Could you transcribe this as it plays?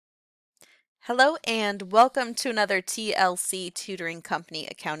Hello and welcome to another TLC Tutoring Company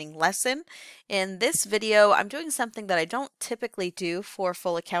accounting lesson. In this video, I'm doing something that I don't typically do for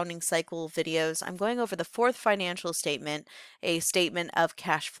full accounting cycle videos. I'm going over the fourth financial statement, a statement of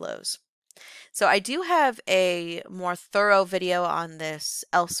cash flows. So I do have a more thorough video on this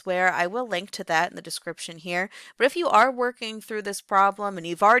elsewhere. I will link to that in the description here. But if you are working through this problem and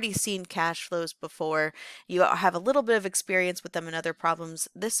you've already seen cash flows before, you have a little bit of experience with them in other problems,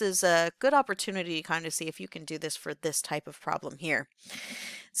 this is a good opportunity to kind of see if you can do this for this type of problem here.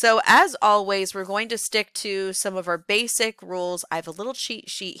 So as always, we're going to stick to some of our basic rules. I have a little cheat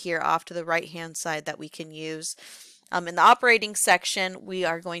sheet here off to the right hand side that we can use. In the operating section, we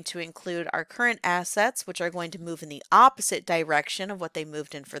are going to include our current assets, which are going to move in the opposite direction of what they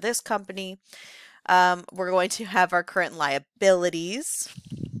moved in for this company. We're going to have our current liabilities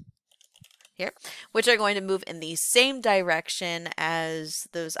here, which are going to move in the same direction as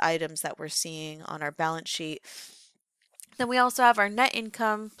those items that we're seeing on our balance sheet. Then we also have our net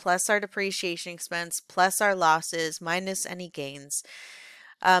income plus our depreciation expense plus our losses minus any gains.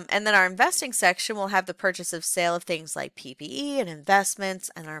 And then our investing section will have the purchase of sale of things like PPE and investments,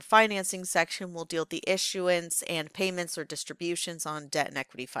 and our financing section will deal with the issuance and payments or distributions on debt and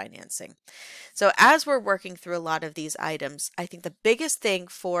equity financing. So as we're working through a lot of these items, I think the biggest thing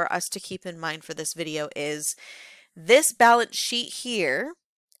for us to keep in mind for this video is this balance sheet here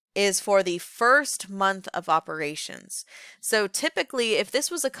is for the first month of operations. So typically, if this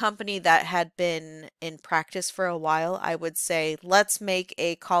was a company that had been in practice for a while, I would say let's make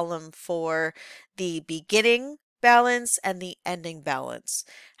a column for the beginning balance and the ending balance.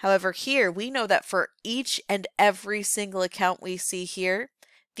 However, here we know that for each and every single account we see here,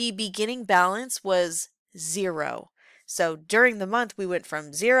 the beginning balance was 0. So during the month, we went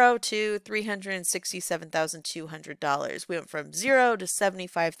from 0 to $367,200. We went from 0 to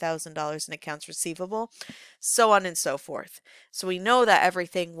 $75,000 in accounts receivable, so on and so forth. So we know that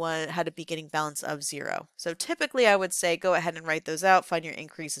everything had a beginning balance of 0. So typically I would say go ahead and write those out, find your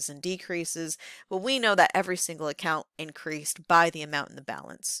increases and decreases, but we know that every single account increased by the amount in the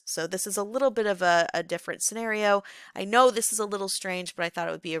balance. So this is a little bit of a different scenario. I know this is a little strange, but I thought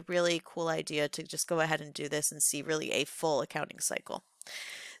it would be a really cool idea to just go ahead and do this and see really a full accounting cycle.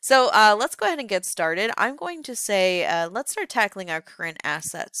 So let's go ahead and get started. I'm going to say let's start tackling our current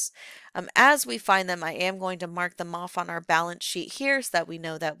assets. As we find them, I am going to mark them off on our balance sheet here so that we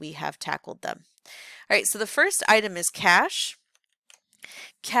know that we have tackled them. All right, so the first item is cash.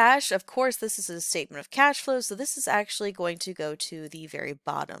 Cash, of course, this is a statement of cash flow, so this is actually going to go to the very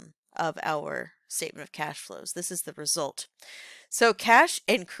bottom of our statement of cash flows. This is the result. So cash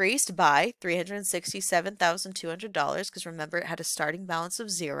increased by $367,200 because remember it had a starting balance of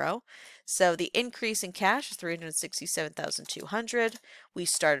 0. So the increase in cash is $367,200. We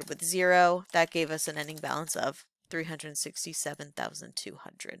started with 0. That gave us an ending balance of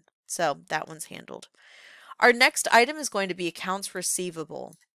 $367,200. So that one's handled. Our next item is going to be accounts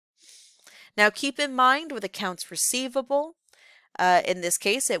receivable. Now keep in mind with accounts receivable, in this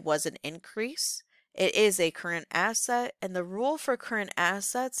case it was an increase. It is a current asset, and the rule for current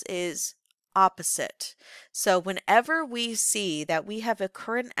assets is opposite. So whenever we see that we have a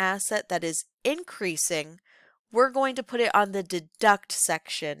current asset that is increasing, we're going to put it on the deduct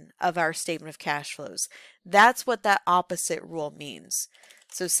section of our statement of cash flows. That's what that opposite rule means.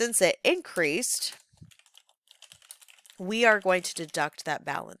 So since it increased, we are going to deduct that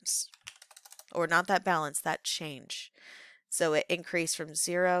balance. Or not that balance, that change. So it increased from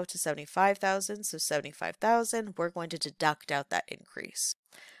 0 to 75,000, so 75,000, we're going to deduct out that increase.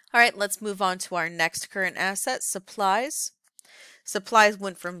 All right, let's move on to our next current asset, supplies. Supplies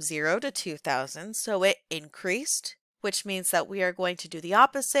went from 0 to 2,000, so it increased, which means that we are going to do the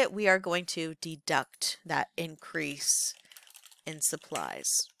opposite. We are going to deduct that increase in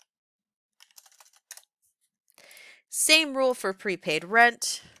supplies. Same rule for prepaid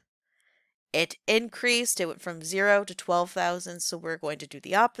rent. It increased. It went from 0 to 12,000, so we're going to do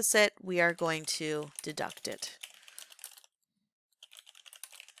the opposite. We are going to deduct it.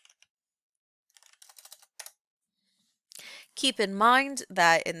 Keep in mind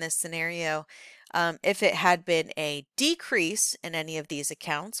that in this scenario, if it had been a decrease in any of these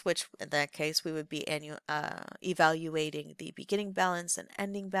accounts, which in that case we would be evaluating the beginning balance and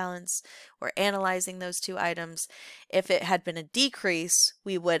ending balance, or analyzing those two items. If it had been a decrease,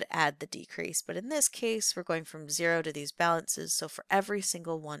 we would add the decrease. But in this case, we're going from 0 to these balances, so for every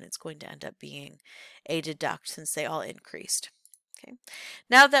single one, it's going to end up being a deduct since they all increased. Okay.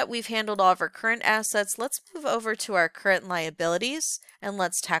 Now that we've handled all of our current assets, let's move over to our current liabilities and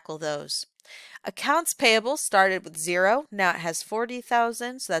let's tackle those. Accounts payable started with 0. Now it has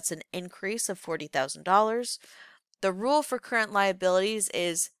 40,000, so that's an increase of $40,000. The rule for current liabilities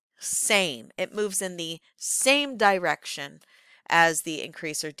is same. It moves in the same direction as the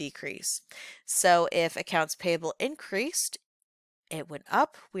increase or decrease. So if accounts payable increased, it went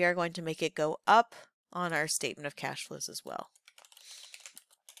up. We are going to make it go up on our statement of cash flows as well.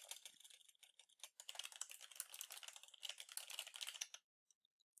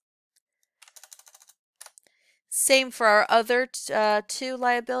 Same for our other two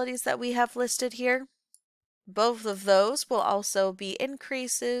liabilities that we have listed here. Both of those will also be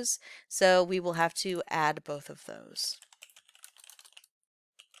increases, so we will have to add both of those.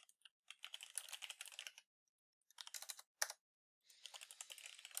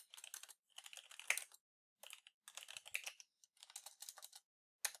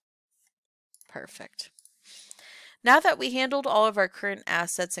 Perfect. Now that we handled all of our current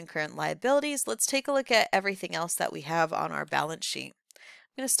assets and current liabilities, let's take a look at everything else that we have on our balance sheet. I'm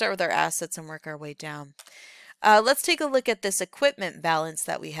going to start with our assets and work our way down. Let's take a look at this equipment balance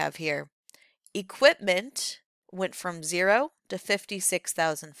that we have here. Equipment went from 0 to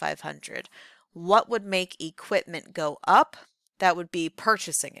 56,500. What would make equipment go up? That would be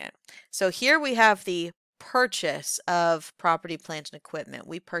purchasing it. So here we have the purchase of property, plant, and equipment.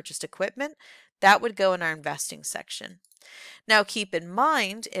 We purchased equipment. That would go in our investing section. Now keep in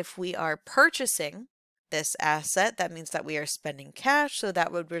mind, if we are purchasing this asset, that means that we are spending cash, so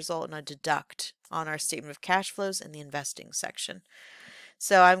that would result in a deduct on our statement of cash flows in the investing section.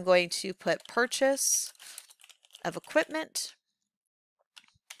 So I'm going to put purchase of equipment,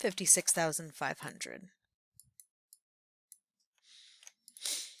 56,500.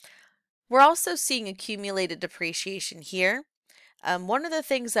 We're also seeing accumulated depreciation here. One of the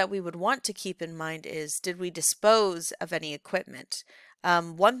things that we would want to keep in mind is, did we dispose of any equipment?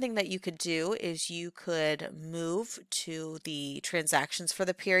 One thing that you could do is you could move to the transactions for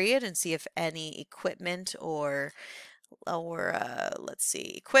the period and see if any equipment or let's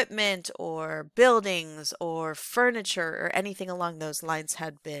see, equipment or buildings or furniture or anything along those lines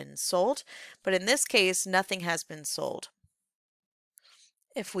had been sold. But in this case, nothing has been sold.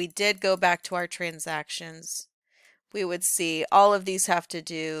 If we did go back to our transactions, we would see all of these have to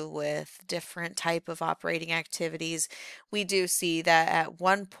do with different type of operating activities. We do see that at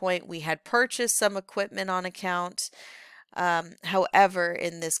one point we had purchased some equipment on account. However,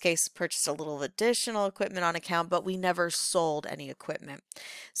 in this case, purchased a little additional equipment on account, but we never sold any equipment.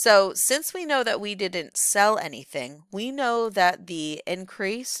 So since we know that we didn't sell anything, we know that the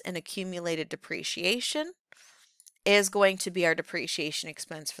increase in accumulated depreciation is going to be our depreciation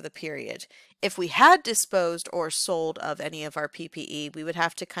expense for the period. If we had disposed or sold of any of our PPE, we would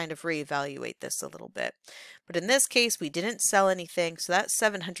have to kind of reevaluate this a little bit. But in this case, we didn't sell anything, so that's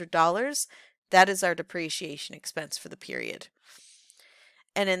 $700. That is our depreciation expense for the period.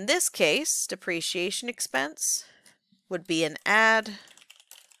 And in this case, depreciation expense would be an add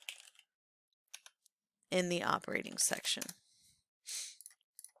in the operating section.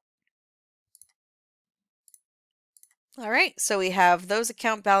 All right, so we have those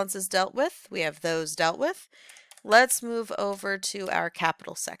account balances dealt with. We have those dealt with. Let's move over to our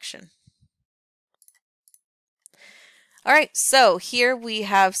capital section. All right, so here we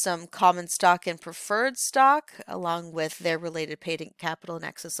have some common stock and preferred stock along with their related paid capital in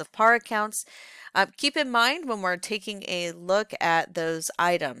excess of par accounts. Keep in mind when we're taking a look at those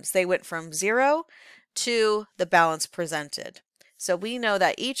items, they went from 0 to the balance presented. So we know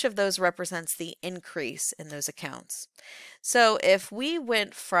that each of those represents the increase in those accounts. So if we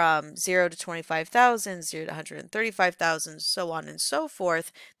went from 0 to 25,000, 0 to 135,000, so on and so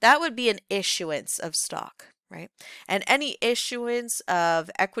forth, that would be an issuance of stock, right? And any issuance of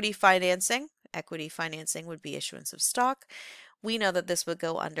equity financing would be issuance of stock. We know that this would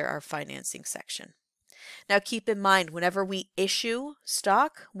go under our financing section. Now keep in mind, whenever we issue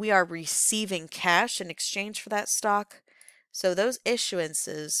stock, we are receiving cash in exchange for that stock. So those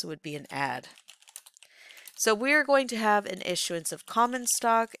issuances would be an add. So we're going to have an issuance of common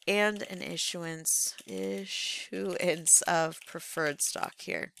stock and an issuance of preferred stock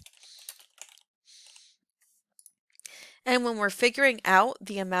here. And when we're figuring out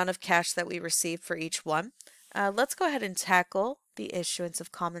the amount of cash that we receive for each one, let's go ahead and tackle the issuance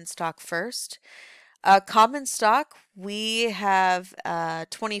of common stock first. Common stock, we have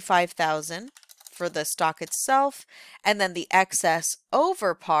 25,000 for the stock itself, and then the excess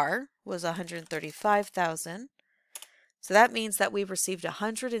over par was 135,000. So that means that we received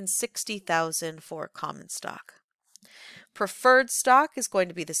 160,000 for common stock. Preferred stock is going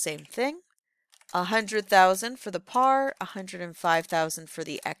to be the same thing. 100,000 for the par, 105,000 for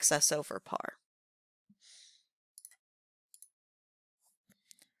the excess over par.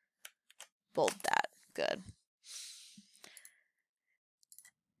 Bold that. Good.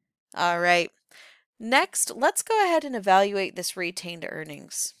 All right. Next, let's go ahead and evaluate this retained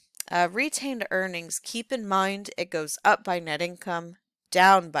earnings. Retained earnings, keep in mind it goes up by net income,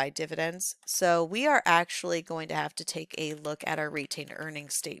 down by dividends. So we are actually going to have to take a look at our retained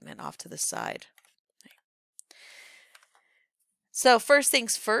earnings statement off to the side. So first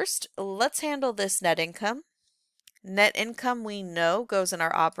things first, let's handle this net income. Net income we know goes in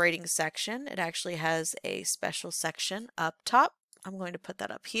our operating section. It actually has a special section up top. I'm going to put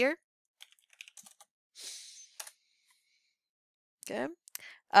that up here. Okay.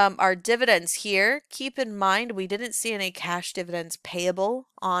 Our dividends here, keep in mind we didn't see any cash dividends payable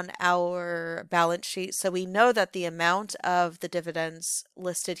on our balance sheet, so we know that the amount of the dividends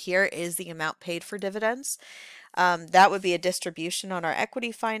listed here is the amount paid for dividends. That would be a distribution on our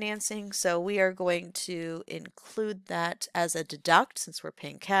equity financing, so we are going to include that as a deduct since we're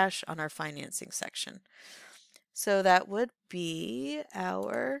paying cash on our financing section. So that would be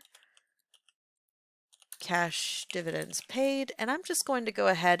our cash dividends paid, and I'm just going to go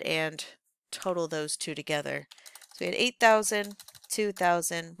ahead and total those two together. So we had 8,000,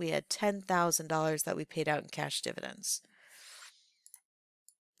 2,000, we had $10,000 that we paid out in cash dividends.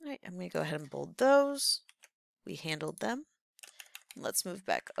 All right, I'm going to go ahead and bold those. We handled them. Let's move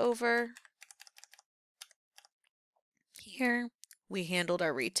back over. Here, we handled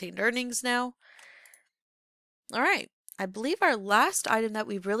our retained earnings now. All right. I believe our last item that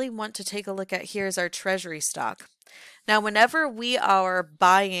we really want to take a look at here is our treasury stock. Now, whenever we are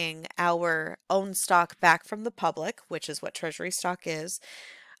buying our own stock back from the public, which is what treasury stock is,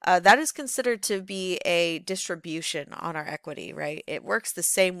 that is considered to be a distribution on our equity, right? It works the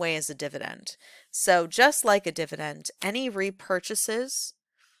same way as a dividend. So just like a dividend, any repurchases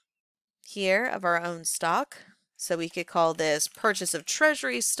here of our own stock, so we could call this purchase of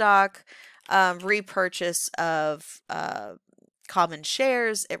treasury stock, repurchase of common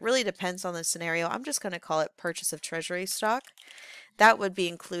shares. It really depends on the scenario. I'm just going to call it purchase of treasury stock. That would be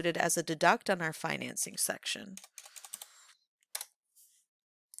included as a deduct on our financing section.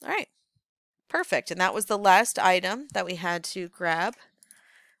 All right, perfect. And that was the last item that we had to grab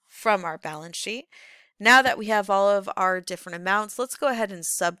from our balance sheet. Now that we have all of our different amounts, let's go ahead and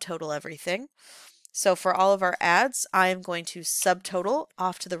subtotal everything. So for all of our ads, I am going to subtotal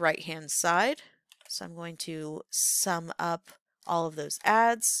off to the right-hand side. So I'm going to sum up all of those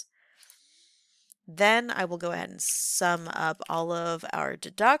ads. Then I will go ahead and sum up all of our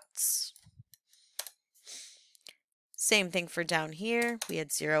deducts. Same thing for down here. We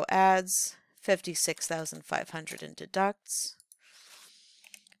had 0 ads, 56,500 in deducts.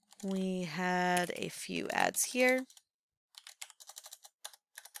 We had a few ads here.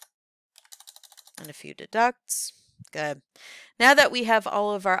 And a few deducts. Good. Now that we have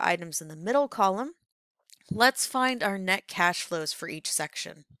all of our items in the middle column, let's find our net cash flows for each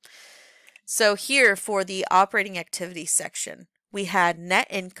section. So here for the operating activity section, we had net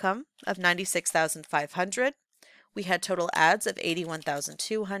income of 96,500. We had total ads of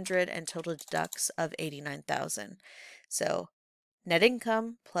 81,200 and total deducts of 89,000. So net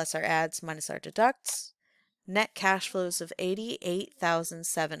income plus our ads minus our deducts, net cash flows of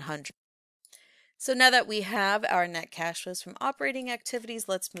 88,700. So now that we have our net cash flows from operating activities,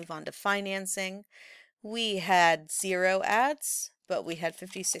 let's move on to financing. We had 0 ads, but we had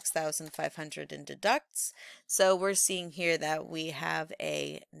 56,500 in deducts. So we're seeing here that we have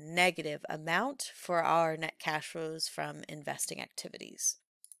a negative amount for our net cash flows from investing activities.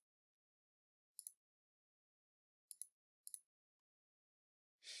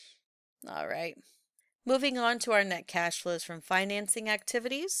 All right. Moving on to our net cash flows from financing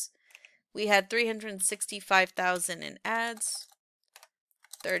activities. We had 365,000 in ads,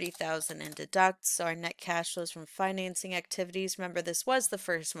 30,000 in deducts. So our net cash flows from financing activities, remember this was the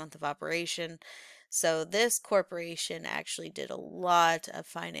first month of operation. So this corporation actually did a lot of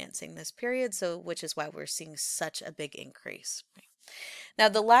financing this period, so which is why we're seeing such a big increase. Now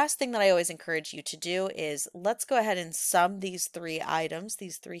the last thing that I always encourage you to do is let's go ahead and sum these 3 items,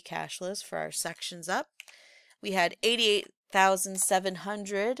 these 3 cash flows for our sections up. We had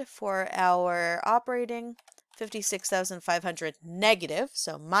 88,700 for our operating, 56,500 negative,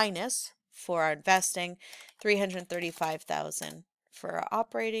 so minus for our investing, 335,000 for our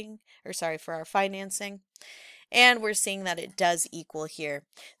operating, for our financing. And we're seeing that it does equal here.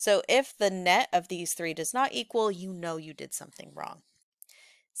 So if the net of these 3 does not equal, you know you did something wrong.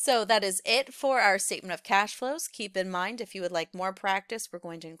 So that is it for our statement of cash flows. Keep in mind, if you would like more practice, we're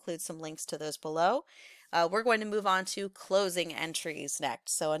going to include some links to those below. We're going to move on to closing entries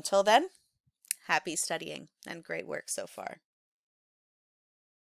next. So until then, happy studying and great work so far.